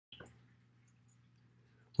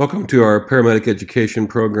Welcome to our paramedic education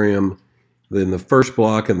program. In the first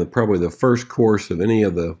block and probably the first course of any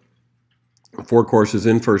of the 4 courses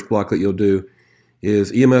in first block that you'll do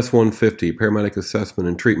is EMS 150, Paramedic Assessment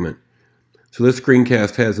and Treatment. So this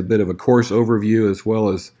screencast has a bit of a course overview as well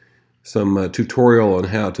as some tutorial on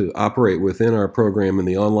how to operate within our program in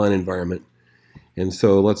the online environment. And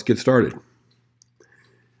so let's get started.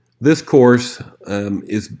 This course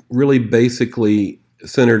is really basically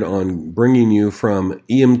centered on bringing you from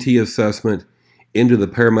EMT assessment into the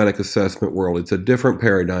paramedic assessment world. It's a different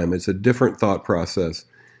paradigm, it's a different thought process,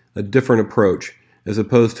 a different approach. As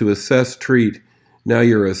opposed to assess, treat, now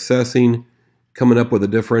you're assessing, coming up with a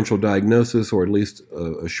differential diagnosis or at least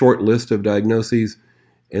a short list of diagnoses,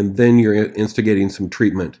 and then you're instigating some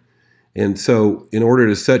treatment. And so in order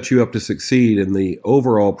to set you up to succeed in the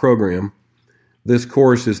overall program, this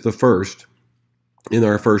course is the first in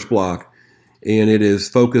our first block. And it is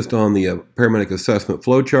focused on the paramedic assessment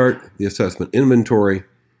flowchart, the assessment inventory,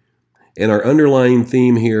 and our underlying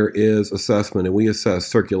theme here is assessment, and we assess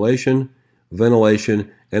circulation,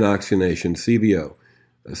 ventilation, and oxygenation, CVO.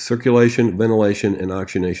 Circulation, ventilation, and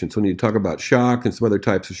oxygenation. So we need to talk about shock and some other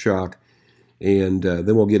types of shock, and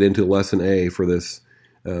then we'll get into Lesson A for this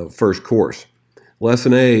first course.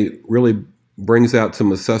 Lesson A really brings out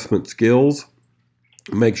some assessment skills,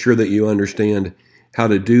 make sure that you understand how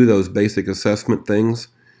to do those basic assessment things,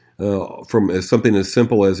 from something as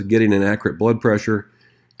simple as getting an accurate blood pressure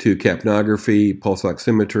to capnography, pulse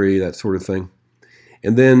oximetry, that sort of thing.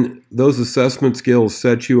 And then those assessment skills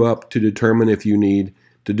set you up to determine if you need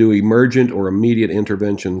to do emergent or immediate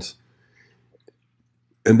interventions.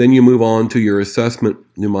 And then you move on to your assessment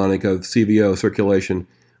mnemonic of CVO, circulation,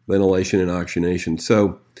 ventilation, and oxygenation.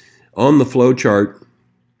 So on the flow chart,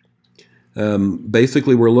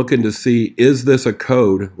 basically we're looking to see, is this a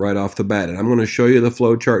code right off the bat? And I'm going to show you the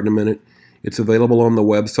flow chart in a minute. It's available on the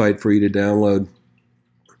website for you to download.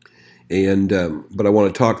 And but I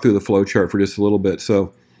want to talk through the flow chart for just a little bit.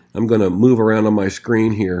 So I'm going to move around on my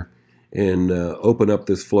screen here and open up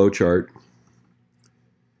this flow chart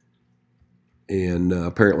and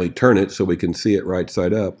apparently turn it so we can see it right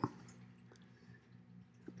side up.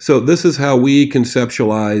 So this is how we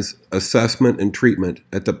conceptualize assessment and treatment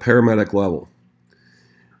at the paramedic level.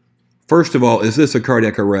 First of all, is this a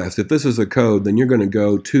cardiac arrest? If this is a code, then you're going to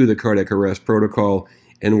go to the cardiac arrest protocol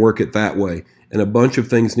and work it that way. And a bunch of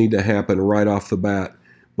things need to happen right off the bat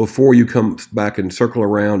before you come back and circle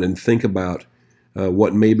around and think about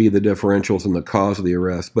what may be the differentials and the cause of the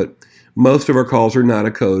arrest. But most of our calls are not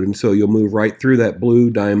a code, and so you'll move right through that blue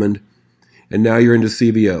diamond, and now you're into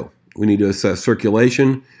CVO. We need to assess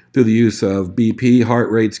circulation through the use of BP, heart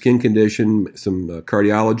rate, skin condition, some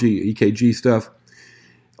cardiology, EKG stuff.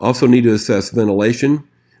 Also need to assess ventilation.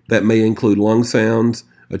 That may include lung sounds.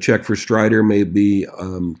 A check for stridor may be,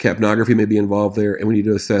 capnography may be involved there. And we need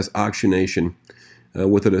to assess oxygenation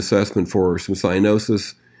with an assessment for some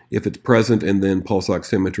cyanosis if it's present, and then pulse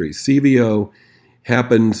oximetry. CVO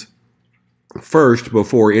happens first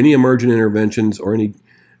before any emergent interventions or any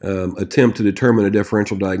attempt to determine a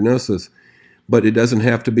differential diagnosis, but it doesn't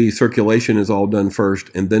have to be circulation is all done first,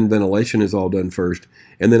 and then ventilation is all done first,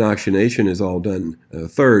 and then oxygenation is all done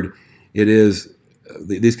third. It is,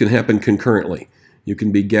 these can happen concurrently. You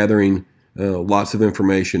can be gathering lots of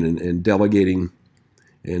information and delegating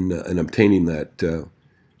and obtaining that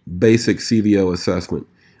basic CVO assessment.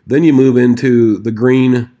 Then you move into the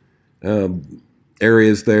green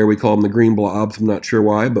areas there. We call them the green blobs. I'm not sure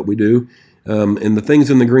why, but we do. And the things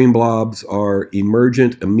in the green blobs are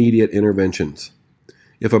emergent, immediate interventions.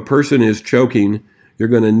 If a person is choking, you're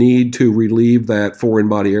going to need to relieve that foreign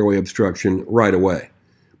body airway obstruction right away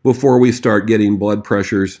before we start getting blood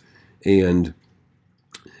pressures and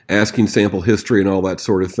asking sample history and all that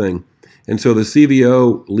sort of thing. And so the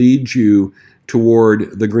CVO leads you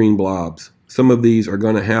toward the green blobs. Some of these are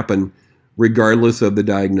going to happen regardless of the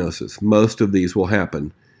diagnosis. Most of these will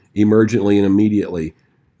happen emergently and immediately,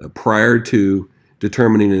 prior to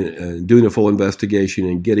determining and doing a full investigation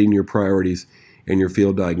and getting your priorities and your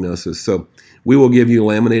field diagnosis. So we will give you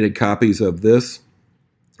laminated copies of this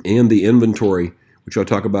and the inventory, which I'll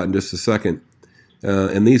talk about in just a second.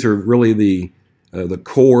 And these are really the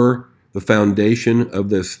core, the foundation of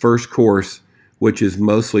this first course, which is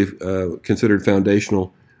mostly considered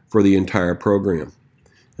foundational for the entire program.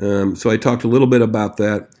 So I talked a little bit about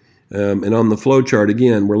that. And on the flow chart,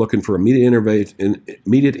 again, we're looking for immediate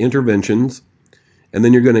interventions, and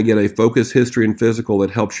then you're going to get a focus, history, and physical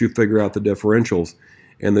that helps you figure out the differentials,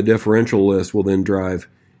 and the differential list will then drive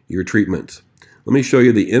your treatments. Let me show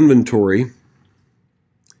you the inventory.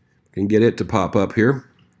 I can get it to pop up here.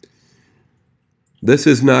 This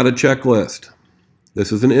is not a checklist.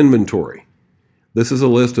 This is an inventory. This is a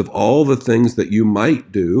list of all the things that you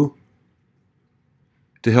might do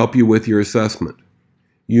to help you with your assessment.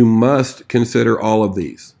 You must consider all of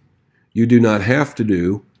these. You do not have to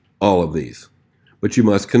do all of these, but you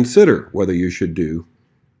must consider whether you should do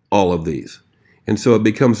all of these. And so it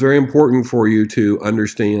becomes very important for you to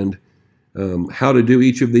understand how to do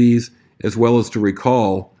each of these, as well as to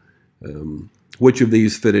recall which of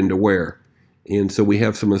these fit into where. And so we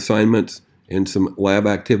have some assignments and some lab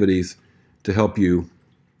activities to help you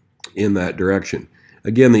in that direction.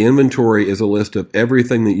 Again, the inventory is a list of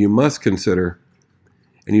everything that you must consider,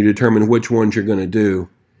 and you determine which ones you're going to do,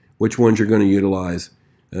 which ones you're going to utilize.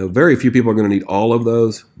 Very few people are going to need all of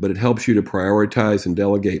those, but it helps you to prioritize and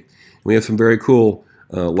delegate. We have some very cool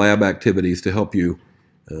lab activities to help you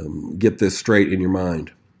get this straight in your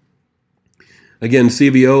mind. Again,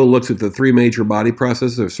 CVO looks at the three major body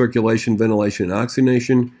processes of circulation, ventilation, and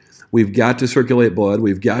oxygenation. We've got to circulate blood,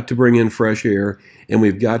 we've got to bring in fresh air, and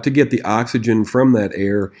we've got to get the oxygen from that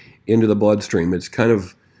air into the bloodstream. It's kind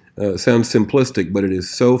of sounds simplistic, but it is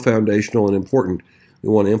so foundational and important. We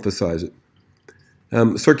want to emphasize it.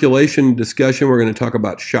 Circulation discussion, we're going to talk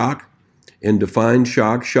about shock and define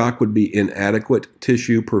shock. Shock would be inadequate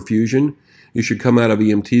tissue perfusion. You should come out of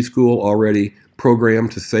EMT school already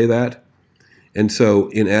programmed to say that. And so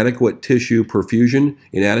inadequate tissue perfusion,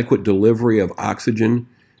 inadequate delivery of oxygen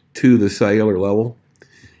to the cellular level.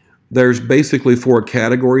 There's basically four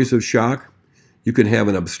categories of shock. You can have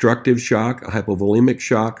an obstructive shock, a hypovolemic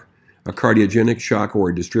shock, a cardiogenic shock, or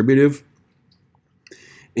a distributive.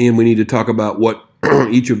 And we need to talk about what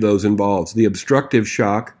each of those involves. The obstructive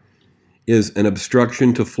shock is an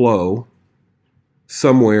obstruction to flow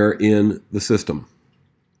somewhere in the system.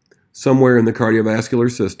 Somewhere in the cardiovascular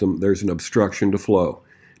system, there's an obstruction to flow.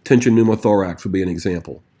 Tension pneumothorax would be an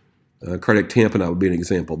example. Cardiac tamponade would be an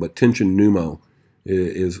example, but tension pneumo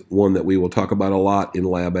is one that we will talk about a lot in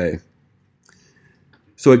Lab A.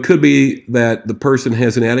 So it could be that the person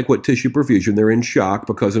has inadequate tissue perfusion. They're in shock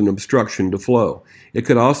because of an obstruction to flow. It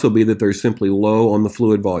could also be that they're simply low on the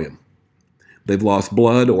fluid volume. They've lost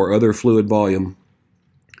blood or other fluid volume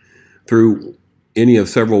through any of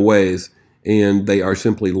several ways, and they are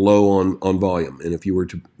simply low on volume. And if you were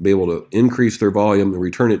to be able to increase their volume and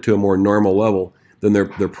return it to a more normal level, then their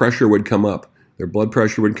pressure would come up, their blood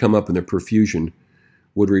pressure would come up, and their perfusion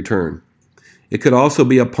would return. It could also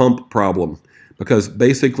be a pump problem, because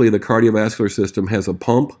basically the cardiovascular system has a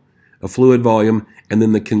pump, a fluid volume, and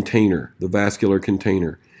then the container, the vascular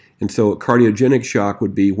container. And so a cardiogenic shock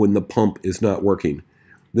would be when the pump is not working.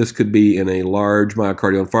 This could be in a large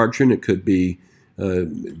myocardial infarction. It could be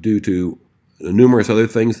due to numerous other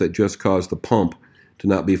things that just cause the pump to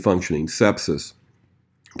not be functioning. Sepsis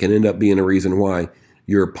can end up being a reason why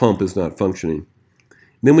your pump is not functioning.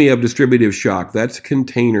 Then we have distributive shock. That's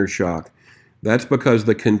container shock. That's because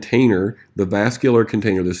the container, the vascular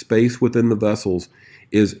container, the space within the vessels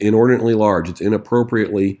is inordinately large. It's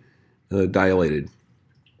inappropriately dilated.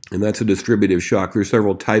 And that's a distributive shock. There's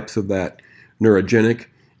several types of that: neurogenic,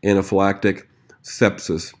 anaphylactic,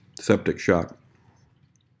 sepsis, septic shock,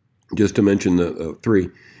 just to mention the three.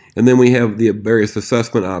 And then we have the various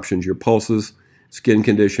assessment options: your pulses, skin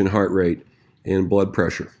condition, heart rate, and blood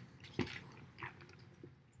pressure.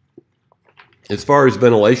 As far as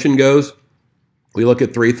ventilation goes, we look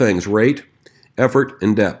at three things: rate, effort,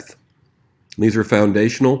 and depth. These are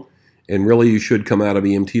foundational, and really you should come out of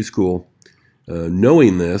EMT school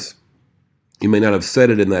knowing this. You may not have said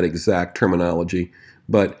it in that exact terminology,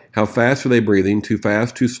 but how fast are they breathing? Too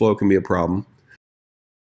fast, too slow can be a problem.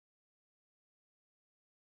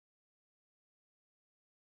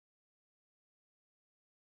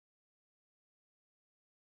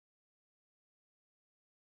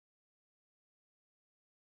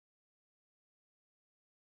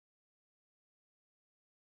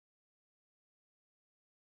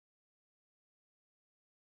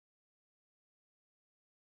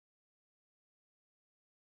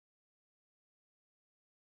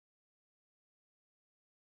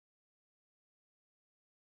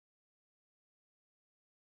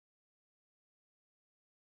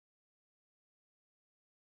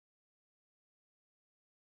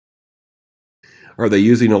 Are they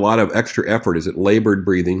using a lot of extra effort? Is it labored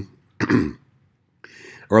breathing?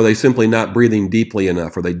 Or are they simply not breathing deeply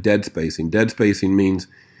enough? Are they dead spacing? Dead spacing means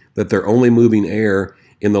that they're only moving air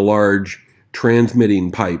in the large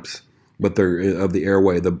transmitting pipes, but they're of the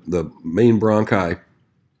airway, the main bronchi,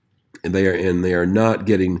 and they are not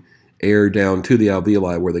getting air down to the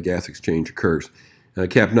alveoli where the gas exchange occurs.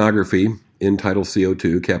 Capnography, entitled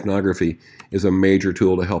CO2, capnography is a major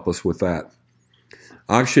tool to help us with that.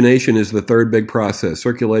 Oxygenation is the third big process: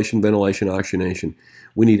 circulation, ventilation, oxygenation.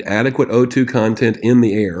 We need adequate O2 content in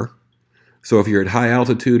the air. So if you're at high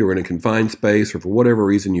altitude or in a confined space, or for whatever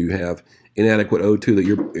reason you have inadequate O2 that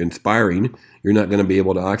you're inspiring, you're not going to be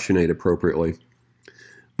able to oxygenate appropriately.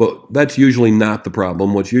 But that's usually not the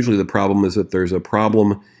problem. What's usually the problem is that there's a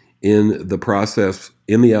problem in the process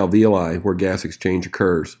in the alveoli where gas exchange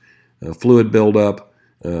occurs. Fluid buildup,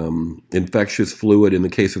 infectious fluid in the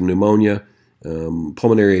case of pneumonia,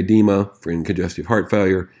 pulmonary edema in congestive heart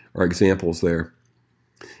failure are examples there.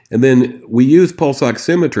 And then we use pulse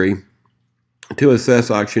oximetry to assess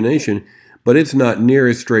oxygenation, but it's not near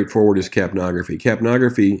as straightforward as capnography.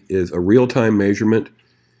 Capnography is a real-time measurement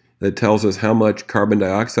that tells us how much carbon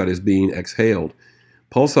dioxide is being exhaled.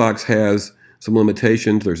 Pulse ox has some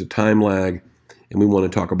limitations. There's a time lag, and we want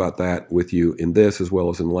to talk about that with you in this as well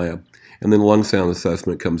as in lab. And then lung sound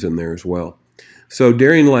assessment comes in there as well. So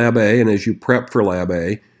during Lab A, and as you prep for Lab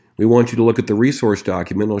A, we want you to look at the resource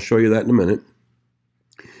document. I'll show you that in a minute.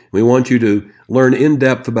 We want you to learn in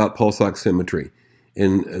depth about pulse oximetry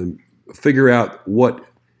and figure out what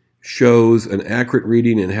shows an accurate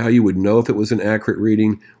reading and how you would know if it was an accurate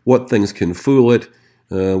reading, what things can fool it.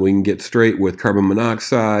 We can get straight with carbon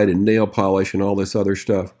monoxide and nail polish and all this other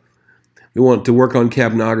stuff. We want to work on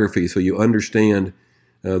capnography so you understand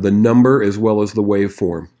the number as well as the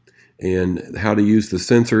waveform and how to use the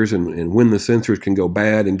sensors and when the sensors can go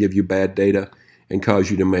bad and give you bad data and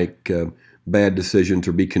cause you to make bad decisions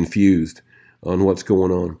or be confused on what's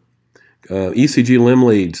going on. ECG limb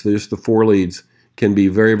leads, there's the 4 leads, can be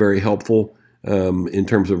very, very helpful in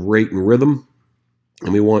terms of rate and rhythm,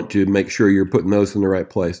 and we want to make sure you're putting those in the right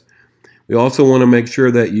place. We also want to make sure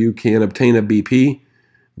that you can obtain a BP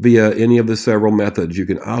via any of the several methods. You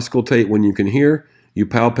can auscultate when you can hear, you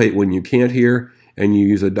palpate when you can't hear, and you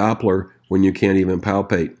use a Doppler when you can't even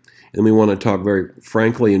palpate. And we want to talk very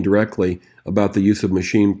frankly and directly about the use of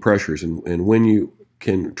machine pressures and when you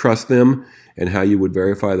can trust them and how you would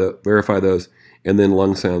verify those, and then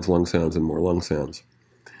lung sounds, and more lung sounds.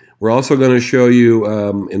 We're also going to show you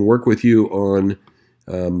and work with you on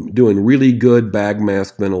doing really good bag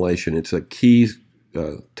mask ventilation. It's a key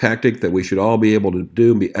tactic that we should all be able to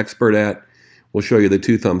do and be expert at. We'll show you the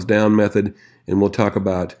 2 thumbs down method, and we'll talk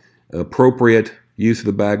about appropriate use of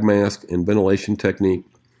the bag mask and ventilation technique.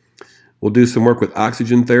 We'll do some work with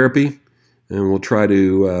oxygen therapy, and we'll try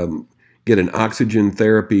to get an oxygen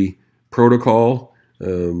therapy protocol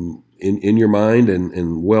in your mind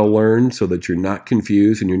and well learned so that you're not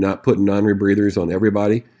confused and you're not putting non-rebreathers on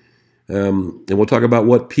everybody. And we'll talk about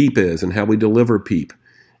what PEEP is and how we deliver PEEP,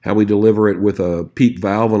 how we deliver it with a PEEP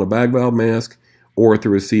valve on a bag valve mask or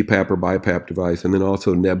through a CPAP or BiPAP device, and then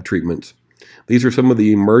also neb treatments. These are some of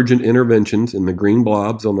the emergent interventions in the green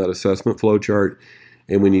blobs on that assessment flow chart,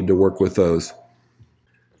 and we need to work with those.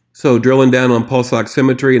 So drilling down on pulse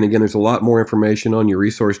oximetry, and again, there's a lot more information on your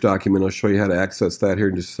resource document. I'll show you how to access that here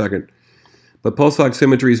in just a second. But pulse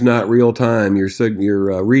oximetry is not real time.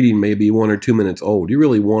 Your reading may be 1 or 2 minutes old. You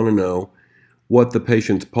really want to know what the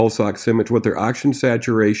patient's pulse oximetry, what their oxygen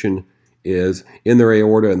saturation is in their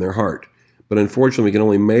aorta and their heart. But unfortunately, we can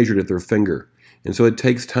only measure it at their finger. And so it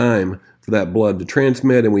takes time for that blood to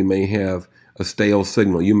transmit, and we may have a stale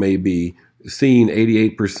signal. You may be seeing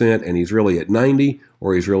 88% and he's really at 90,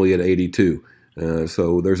 or he's really at 82.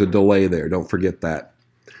 So there's a delay there. Don't forget that.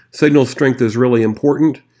 Signal strength is really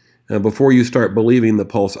important. Before you start believing the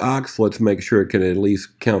pulse ox, let's make sure it can at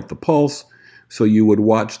least count the pulse. So you would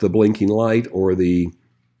watch the blinking light or the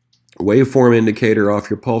waveform indicator off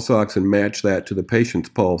your pulse ox and match that to the patient's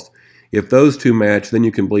pulse. If those 2 match, then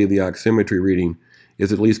you can believe the oximetry reading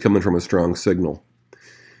is at least coming from a strong signal.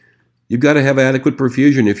 You've got to have adequate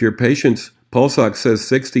perfusion. If your patient's pulse ox says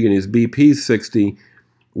 60 and his BP is 60,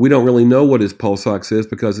 we don't really know what his pulse ox is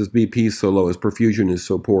because his BP is so low, his perfusion is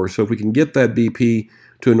so poor. So if we can get that BP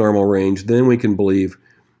to a normal range, then we can believe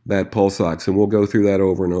that pulse ox, and we'll go through that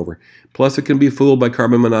over and over. Plus, it can be fooled by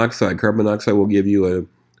carbon monoxide. Carbon monoxide will give you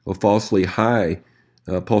a falsely high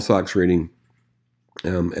pulse ox reading,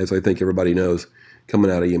 as I think everybody knows,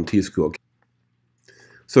 coming out of EMT school.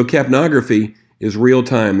 So capnography is real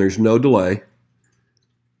time. There's no delay.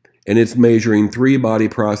 And it's measuring 3 body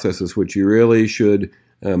processes, which you really should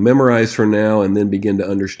memorize for now and then begin to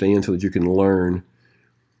understand so that you can learn.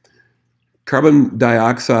 Carbon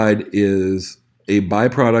dioxide is a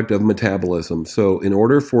byproduct of metabolism. So in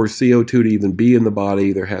order for CO2 to even be in the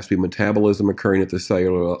body, there has to be metabolism occurring at the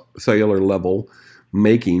cellular level,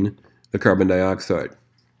 making the carbon dioxide.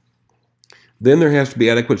 Then there has to be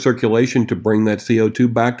adequate circulation to bring that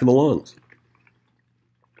CO2 back to the lungs.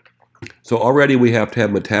 So already we have to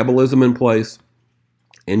have metabolism in place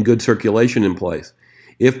and good circulation in place.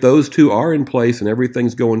 If those two are in place and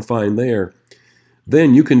everything's going fine there,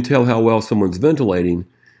 then you can tell how well someone's ventilating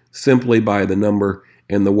simply by the number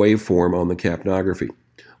and the waveform on the capnography.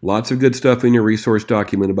 Lots of good stuff in your resource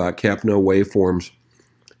document about capno waveforms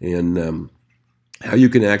and how you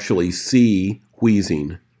can actually see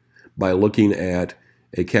wheezing by looking at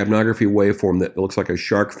a capnography waveform that looks like a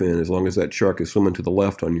shark fin, as long as that shark is swimming to the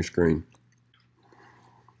left on your screen.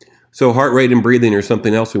 So heart rate and breathing are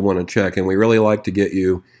something else we want to check, and we really like to get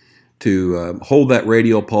you to hold that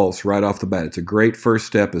radial pulse right off the bat. It's a great first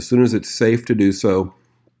step. As soon as it's safe to do so,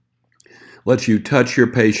 lets you touch your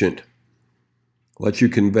patient, lets you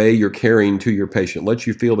convey your caring to your patient, lets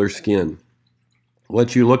you feel their skin,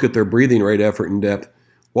 lets you look at their breathing rate, effort, and depth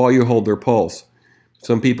while you hold their pulse.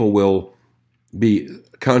 Some people will be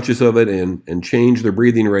conscious of it and change their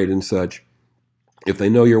breathing rate and such if they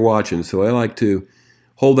know you're watching. So I like to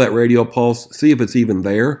hold that radial pulse, see if it's even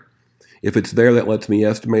there. If it's there, that lets me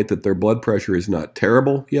estimate that their blood pressure is not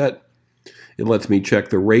terrible yet. It lets me check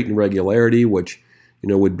the rate and regularity, which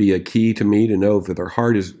would be a key to me to know if their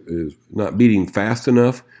heart is not beating fast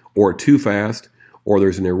enough or too fast, or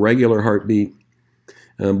there's an irregular heartbeat.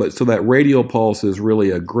 But so that radial pulse is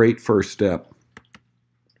really a great first step.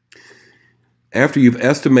 After you've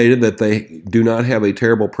estimated that they do not have a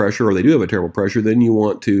terrible pressure, or they do have a terrible pressure, then you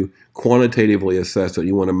want to quantitatively assess it.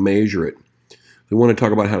 You want to measure it. We want to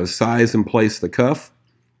talk about how to size and place the cuff,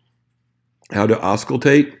 how to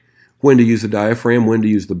auscultate, when to use the diaphragm, when to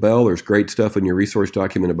use the bell. There's great stuff in your resource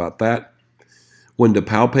document about that. When to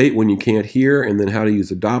palpate when you can't hear, and then how to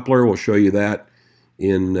use a Doppler. We'll show you that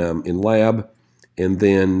in lab. And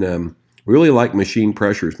then we really like machine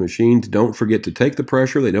pressures. Machines don't forget to take the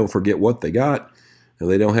pressure. They don't forget what they got. And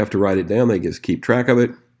they don't have to write it down. They just keep track of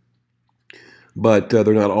it. But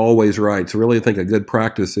they're not always right. So really I think a good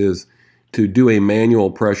practice is to do a manual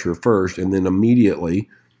pressure first and then immediately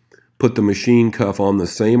put the machine cuff on the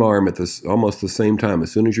same arm at almost the same time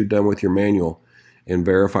as soon as you're done with your manual, and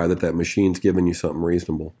verify that that machine's giving you something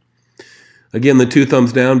reasonable. Again, the 2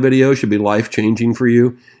 thumbs down video should be life-changing for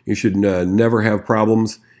you. You should never have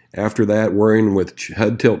problems after that worrying with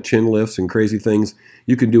head tilt chin lifts and crazy things.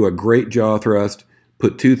 You can do a great jaw thrust,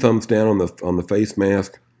 put 2 thumbs down on the face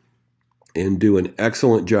mask, and do an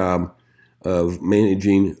excellent job of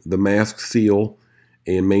managing the mask seal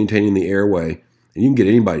and maintaining the airway. And you can get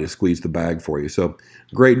anybody to squeeze the bag for you. So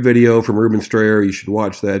great video from Ruben Strayer. You should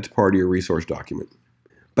watch that. It's part of your resource document.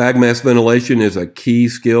 Bag mask ventilation is a key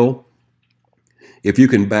skill. If you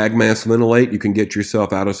can bag mask ventilate, you can get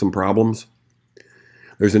yourself out of some problems.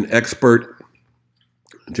 There's an expert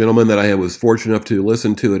gentleman that I was fortunate enough to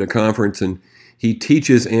listen to at a conference, and he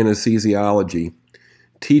teaches anesthesiology,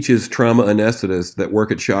 teaches trauma anesthetists that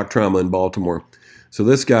work at shock trauma in Baltimore. So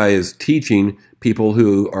this guy is teaching people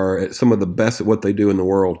who are some of the best at what they do in the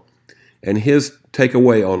world. And his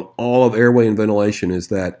takeaway on all of airway and ventilation is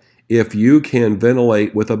that if you can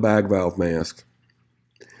ventilate with a bag valve mask,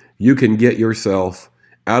 you can get yourself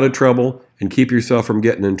out of trouble and keep yourself from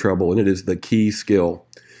getting in trouble. And it is the key skill.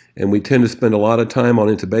 And we tend to spend a lot of time on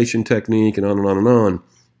intubation technique and on and on and on.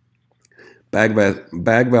 Bag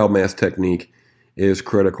valve mask technique is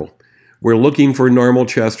critical. We're looking for normal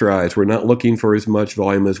chest rise. We're not looking for as much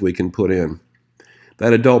volume as we can put in.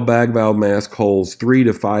 That adult bag valve mask holds 3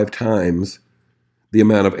 to 5 times the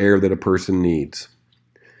amount of air that a person needs.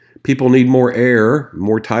 People need more air,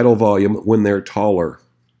 more tidal volume when they're taller.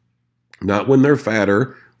 Not when they're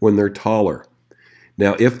fatter, when they're taller.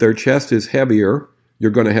 Now, if their chest is heavier,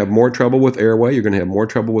 you're going to have more trouble with airway, you're going to have more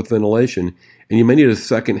trouble with ventilation, and you may need a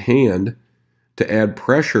second hand to add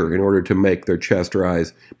pressure in order to make their chest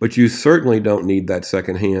rise. But you certainly don't need that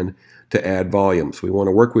second hand to add volume. So we want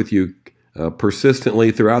to work with you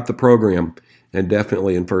persistently throughout the program, and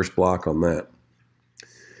definitely in first block on that.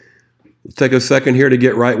 Let's take a second here to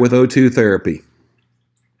get right with O2 therapy.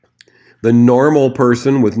 The normal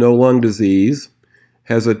person with no lung disease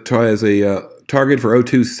has a target for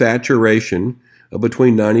O2 saturation of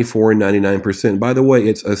between 94 and 99%. By the way,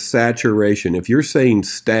 it's a saturation. If you're saying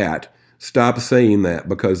stat, stop saying that,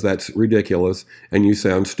 because that's ridiculous and you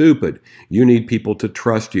sound stupid. You need people to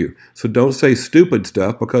trust you. So don't say stupid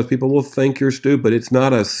stuff, because people will think you're stupid. It's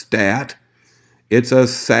not a stat. It's a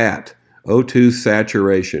SAT, O2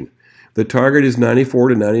 saturation. The target is 94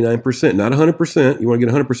 to 99%, not 100%. You want to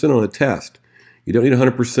get 100% on a test. You don't need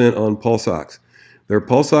 100% on pulse ox. Their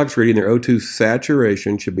pulse ox reading, their O2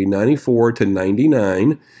 saturation should be 94 to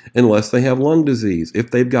 99 unless they have lung disease.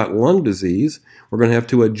 If they've got lung disease, we're going to have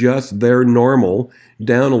to adjust their normal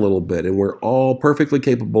down a little bit, and we're all perfectly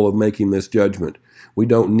capable of making this judgment. We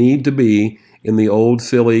don't need to be in the old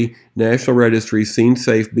silly National Registry Scene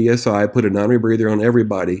Safe BSI, put a non-rebreather on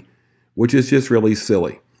everybody, which is just really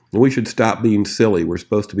silly. And we should stop being silly. We're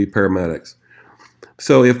supposed to be paramedics.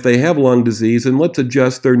 So if they have lung disease, then let's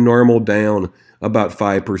adjust their normal down about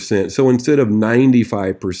 5%. So instead of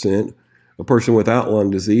 95%, a person without lung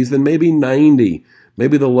disease, then maybe 90,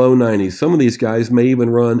 maybe the low 90s. Some of these guys may even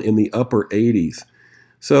run in the upper 80s.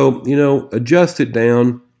 So, adjust it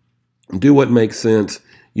down, do what makes sense,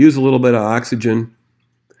 use a little bit of oxygen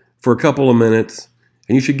for a couple of minutes,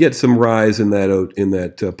 and you should get some rise in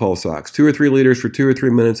that pulse ox. 2 or 3 liters for 2 or 3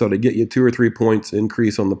 minutes ought to get you 2 or 3 points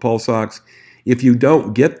increase on the pulse ox. If you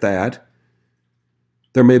don't get that,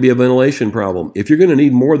 there may be a ventilation problem. If you're going to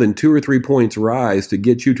need more than 2 or 3 points rise to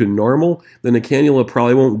get you to normal, then a cannula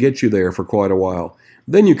probably won't get you there for quite a while.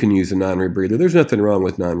 Then you can use a non-rebreather. There's nothing wrong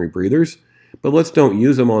with non-rebreathers, but let's don't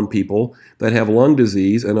use them on people that have lung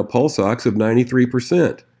disease and a pulse ox of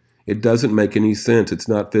 93%. It doesn't make any sense. It's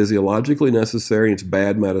not physiologically necessary. It's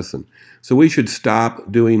bad medicine. So we should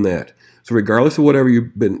stop doing that. So regardless of whatever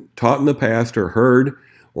you've been taught in the past or heard,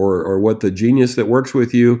 or what the genius that works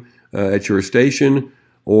with you at your station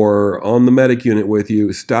or on the medic unit with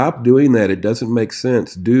you, stop doing that. It doesn't make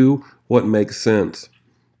sense. Do what makes sense.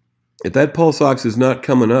 If that pulse ox is not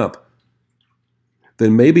coming up,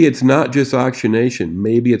 then maybe it's not just oxygenation.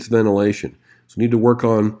 Maybe it's ventilation. So we need to work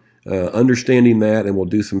on understanding that, and we'll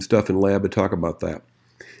do some stuff in lab to talk about that.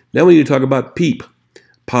 Now we need to talk about PEEP,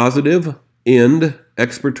 positive end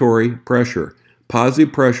expiratory pressure.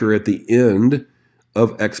 Positive pressure at the end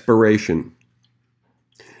of expiration.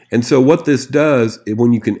 And so what this does,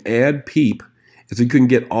 when you can add PEEP, is you can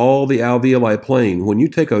get all the alveoli playing. When you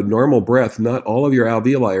take a normal breath, not all of your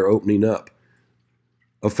alveoli are opening up.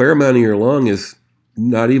 A fair amount of your lung is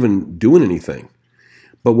not even doing anything.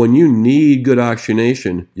 But when you need good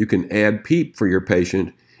oxygenation, you can add PEEP for your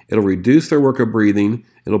patient. It'll reduce their work of breathing.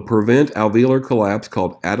 It'll prevent alveolar collapse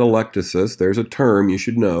called atelectasis. There's a term you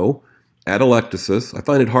should know. Atelectasis. I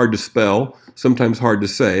find it hard to spell, sometimes hard to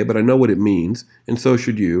say, but I know what it means, and so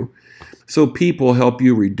should you. So PEEP will help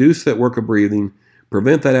you reduce that work of breathing,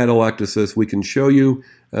 prevent that atelectasis. We can show you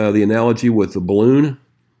the analogy with the balloon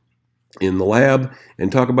in the lab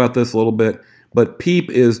and talk about this a little bit. But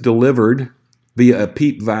PEEP is delivered via a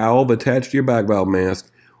PEEP valve attached to your bag valve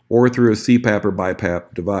mask or through a CPAP or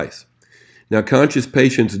BiPAP device. Now, conscious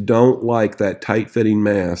patients don't like that tight-fitting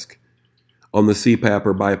mask on the CPAP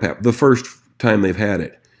or BiPAP the first time they've had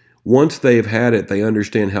it. Once they've had it, they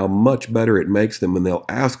understand how much better it makes them, and they'll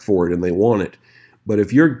ask for it and they want it. But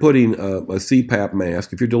if you're putting a CPAP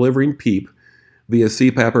mask, if you're delivering PEEP via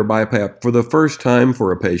CPAP or BiPAP for the first time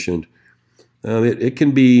for a patient, it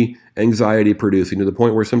can be anxiety-producing to the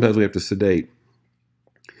point where sometimes we have to sedate.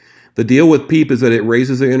 The deal with PEEP is that it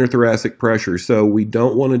raises the interthoracic pressure, so we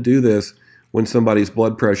don't want to do this when somebody's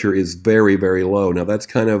blood pressure is very, very low. Now, that's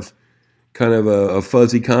kind of a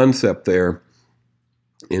fuzzy concept there.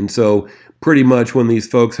 And so pretty much when these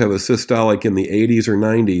folks have a systolic in the 80s or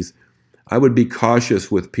 90s, I would be cautious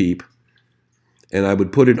with PEEP, and I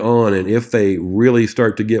would put it on, and if they really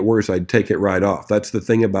start to get worse, I'd take it right off. That's the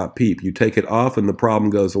thing about PEEP. You take it off and the problem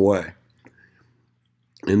goes away.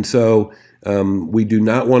 And so we do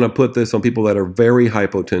not want to put this on people that are very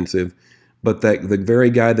hypotensive, but that the very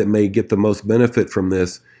guy that may get the most benefit from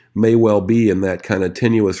this may well be in that kind of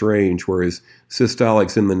tenuous range, whereas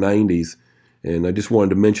systolic's in the 90s. And I just wanted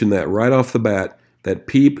to mention that right off the bat, that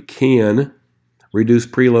PEEP can reduce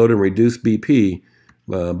preload and reduce BP,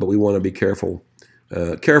 but we want to be careful.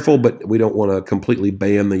 But we don't want to completely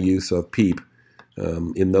ban the use of PEEP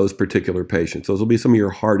in those particular patients. Those will be some of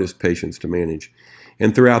your hardest patients to manage.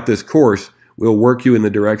 And throughout this course, we'll work you in the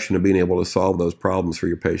direction of being able to solve those problems for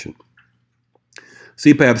your patient.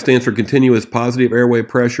 CPAP stands for continuous positive airway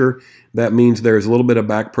pressure. That means there's a little bit of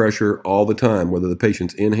back pressure all the time, whether the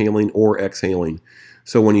patient's inhaling or exhaling.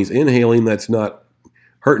 So when he's inhaling, that's not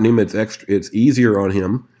hurting him. It's easier on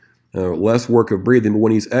him, less work of breathing. But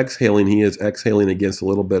when he's exhaling, he is exhaling against a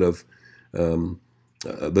little bit of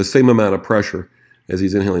the same amount of pressure as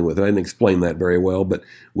he's inhaling with. And I didn't explain that very well, but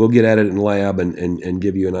we'll get at it in lab and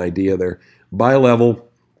give you an idea there. Bilevel,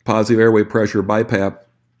 positive airway pressure, BiPAP,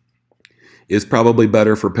 is probably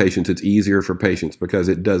better for patients. It's easier for patients because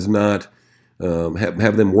it does not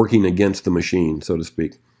have them working against the machine, so to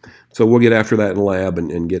speak. So we'll get after that in lab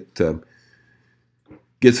and get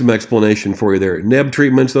some explanation for you there. Neb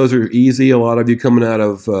treatments, those are easy. A lot of you coming out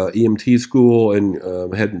of EMT school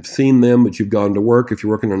and hadn't seen them, but you've gone to work. If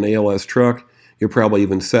you're working on an ALS truck, you're probably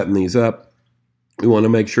even setting these up. We want to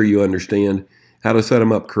make sure you understand how to set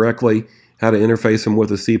them up correctly, how to interface them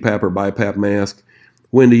with a CPAP or BiPAP mask.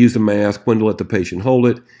 when to use a mask, when to let the patient hold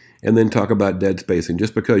it, and then talk about dead spacing.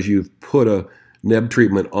 Just because you've put a neb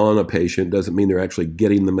treatment on a patient doesn't mean they're actually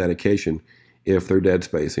getting the medication if they're dead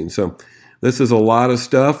spacing. So this is a lot of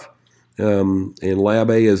stuff, and Lab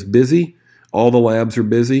A is busy. All the labs are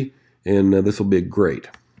busy, and this will be great.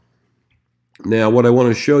 Now, what I want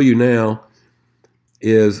to show you now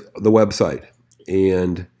is the website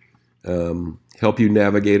and help you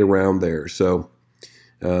navigate around there. So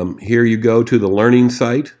here you go to the learning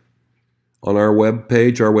site on our web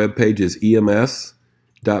page. Our web page is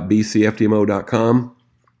ems.bcfdmo.com.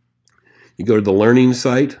 You go to the learning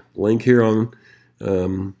site, link here on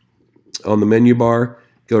the menu bar,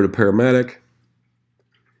 go to paramedic,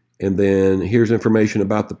 and then here's information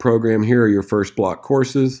about the program. Here are your first block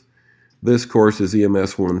courses. This course is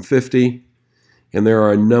EMS 150, and there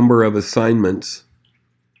are a number of assignments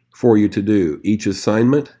for you to do. Each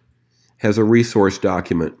assignment has a resource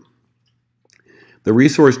document. The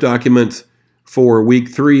resource documents for week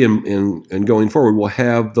 3 and going forward will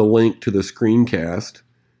have the link to the screencast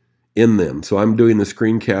in them. So I'm doing the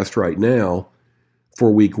screencast right now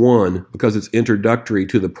for week 1 because it's introductory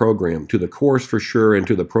to the program, to the course for sure, and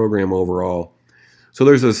to the program overall. So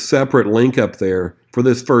there's a separate link up there for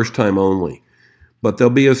this first time only. But there'll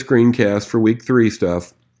be a screencast for week 3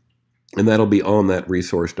 stuff, and that'll be on that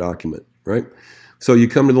resource document, right? So you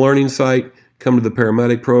come to the learning site, come to the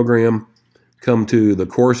paramedic program, come to the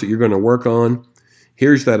course that you're going to work on.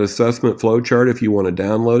 Here's that assessment flow chart if you want to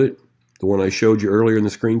download it, the one I showed you earlier in the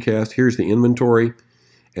screencast. Here's the inventory,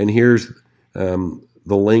 and here's the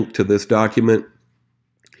link to this document.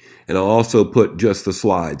 And I'll also put just the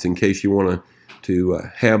slides in case you want to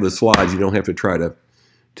have the slides. You don't have to try to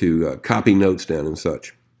copy notes down and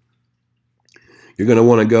such. You're going to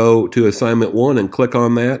want to go to assignment 1 and click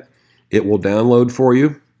on that. It will download for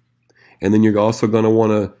you. And then you're also going to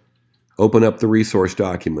want to open up the resource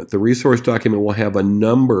document. The resource document will have a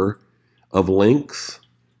number of links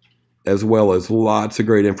as well as lots of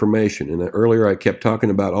great information. And earlier I kept talking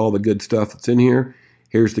about all the good stuff that's in here.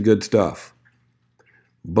 Here's the good stuff.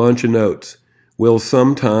 Bunch of notes. We'll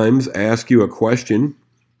sometimes ask you a question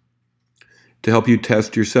to help you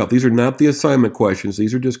test yourself. These are not the assignment questions.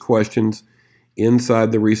 These are just questions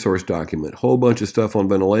inside the resource document. Whole bunch of stuff on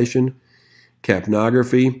ventilation,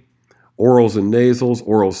 capnography, orals and nasals,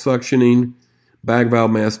 oral suctioning, bag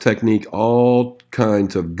valve mask technique, all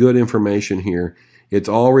kinds of good information here. It's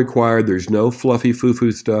all required. There's no fluffy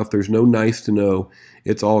foo-foo stuff. There's no nice to know.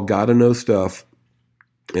 It's all gotta know stuff,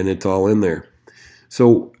 and it's all in there.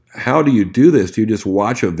 So how do you do this? Do you just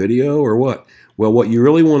watch a video or what? Well, what you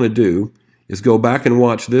really want to do is go back and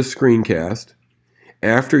watch this screencast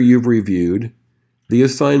after you've reviewed the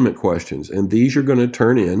assignment questions. And these you're going to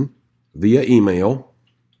turn in via email.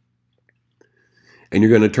 And you're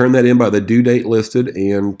going to turn that in by the due date listed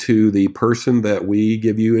and to the person that we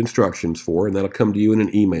give you instructions for. And that'll come to you in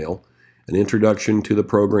an email, an introduction to the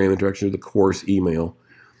program, introduction to the course email.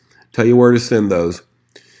 Tell you where to send those.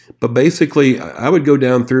 But basically, I would go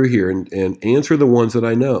down through here and answer the ones that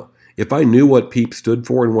I know. If I knew what PEEP stood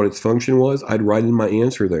for and what its function was, I'd write in my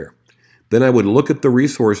answer there. Then I would look at the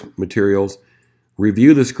resource materials,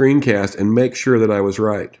 review the screencast, and make sure that I was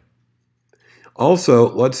right.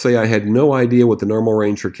 Also, let's say I had no idea what the normal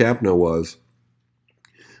range for capno was.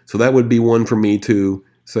 So that would be one for me to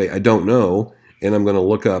say, I don't know, and I'm going to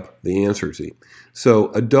look up the answers. So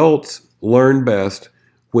adults learn best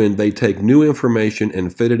when they take new information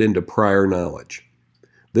and fit it into prior knowledge.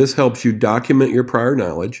 This helps you document your prior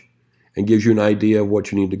knowledge and gives you an idea of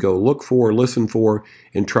what you need to go look for, listen for,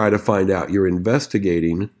 and try to find out. You're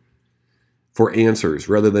investigating for answers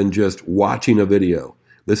rather than just watching a video.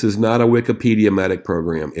 This is not a Wikipedia medic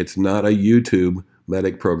program. It's not a YouTube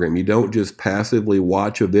medic program. You don't just passively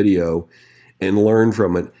watch a video and learn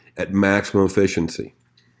from it at maximum efficiency.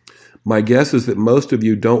 My guess is that most of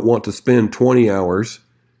you don't want to spend 20 hours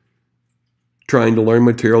trying to learn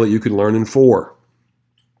material that you can learn in 4.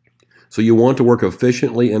 So you want to work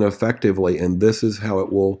efficiently and effectively, and this is how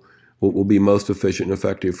it will be most efficient and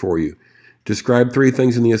effective for you. Describe 3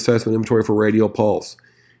 things in the assessment inventory for radial pulse.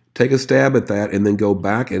 Take a stab at that and then go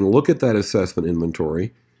back and look at that assessment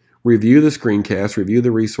inventory, review the screencast, review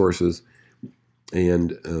the resources,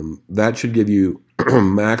 and that should give you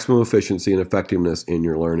maximum efficiency and effectiveness in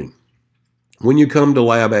your learning. When you come to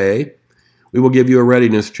Lab A, we will give you a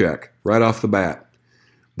readiness check right off the bat.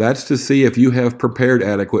 That's to see if you have prepared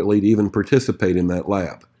adequately to even participate in that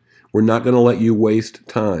lab. We're not going to let you waste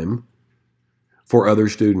time for other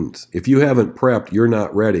students. If you haven't prepped, you're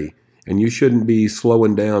not ready, and you shouldn't be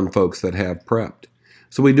slowing down folks that have prepped.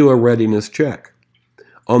 So we do a readiness check.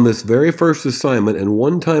 On this very first assignment, and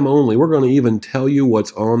one time only, we're going to even tell you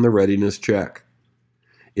what's on the readiness check.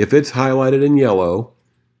 If it's highlighted in yellow,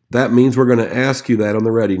 that means we're going to ask you that on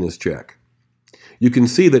the readiness check. You can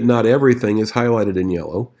see that not everything is highlighted in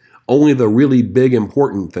yellow. Only the really big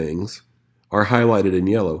important things are highlighted in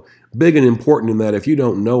yellow. Big and important in that if you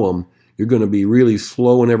don't know them, you're going to be really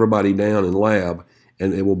slowing everybody down in lab,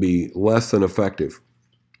 and it will be less than effective.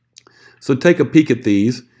 So take a peek at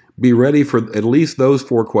these. Be ready for at least those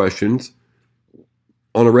 4 questions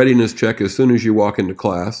on a readiness check as soon as you walk into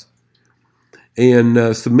class.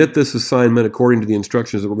 And submit this assignment according to the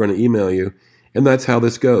instructions that we're going to email you. And that's how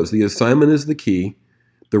this goes. The assignment is the key.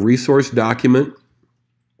 The resource document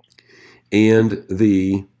and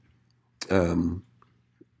the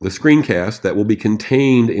screencast that will be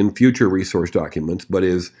contained in future resource documents, but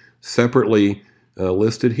is separately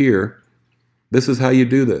listed here. This is how you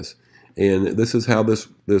do this. And this is how this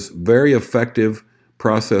very effective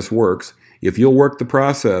process works. If you'll work the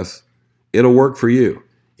process, it'll work for you.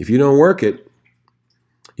 If you don't work it,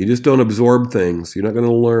 you just don't absorb things. You're not going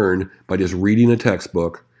to learn by just reading a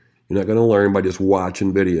textbook. You're not going to learn by just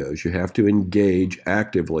watching videos. You have to engage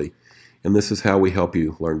actively. And this is how we help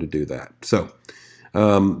you learn to do that. So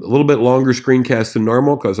a little bit longer screencast than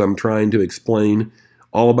normal because I'm trying to explain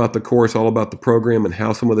all about the course, all about the program, and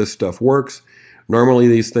how some of this stuff works. Normally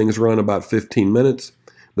these things run about 15 minutes.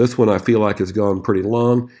 This one I feel like has gone pretty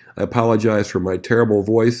long. I apologize for my terrible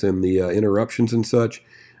voice and the interruptions and such.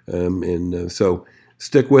 So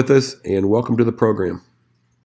stick with us, and welcome to the program.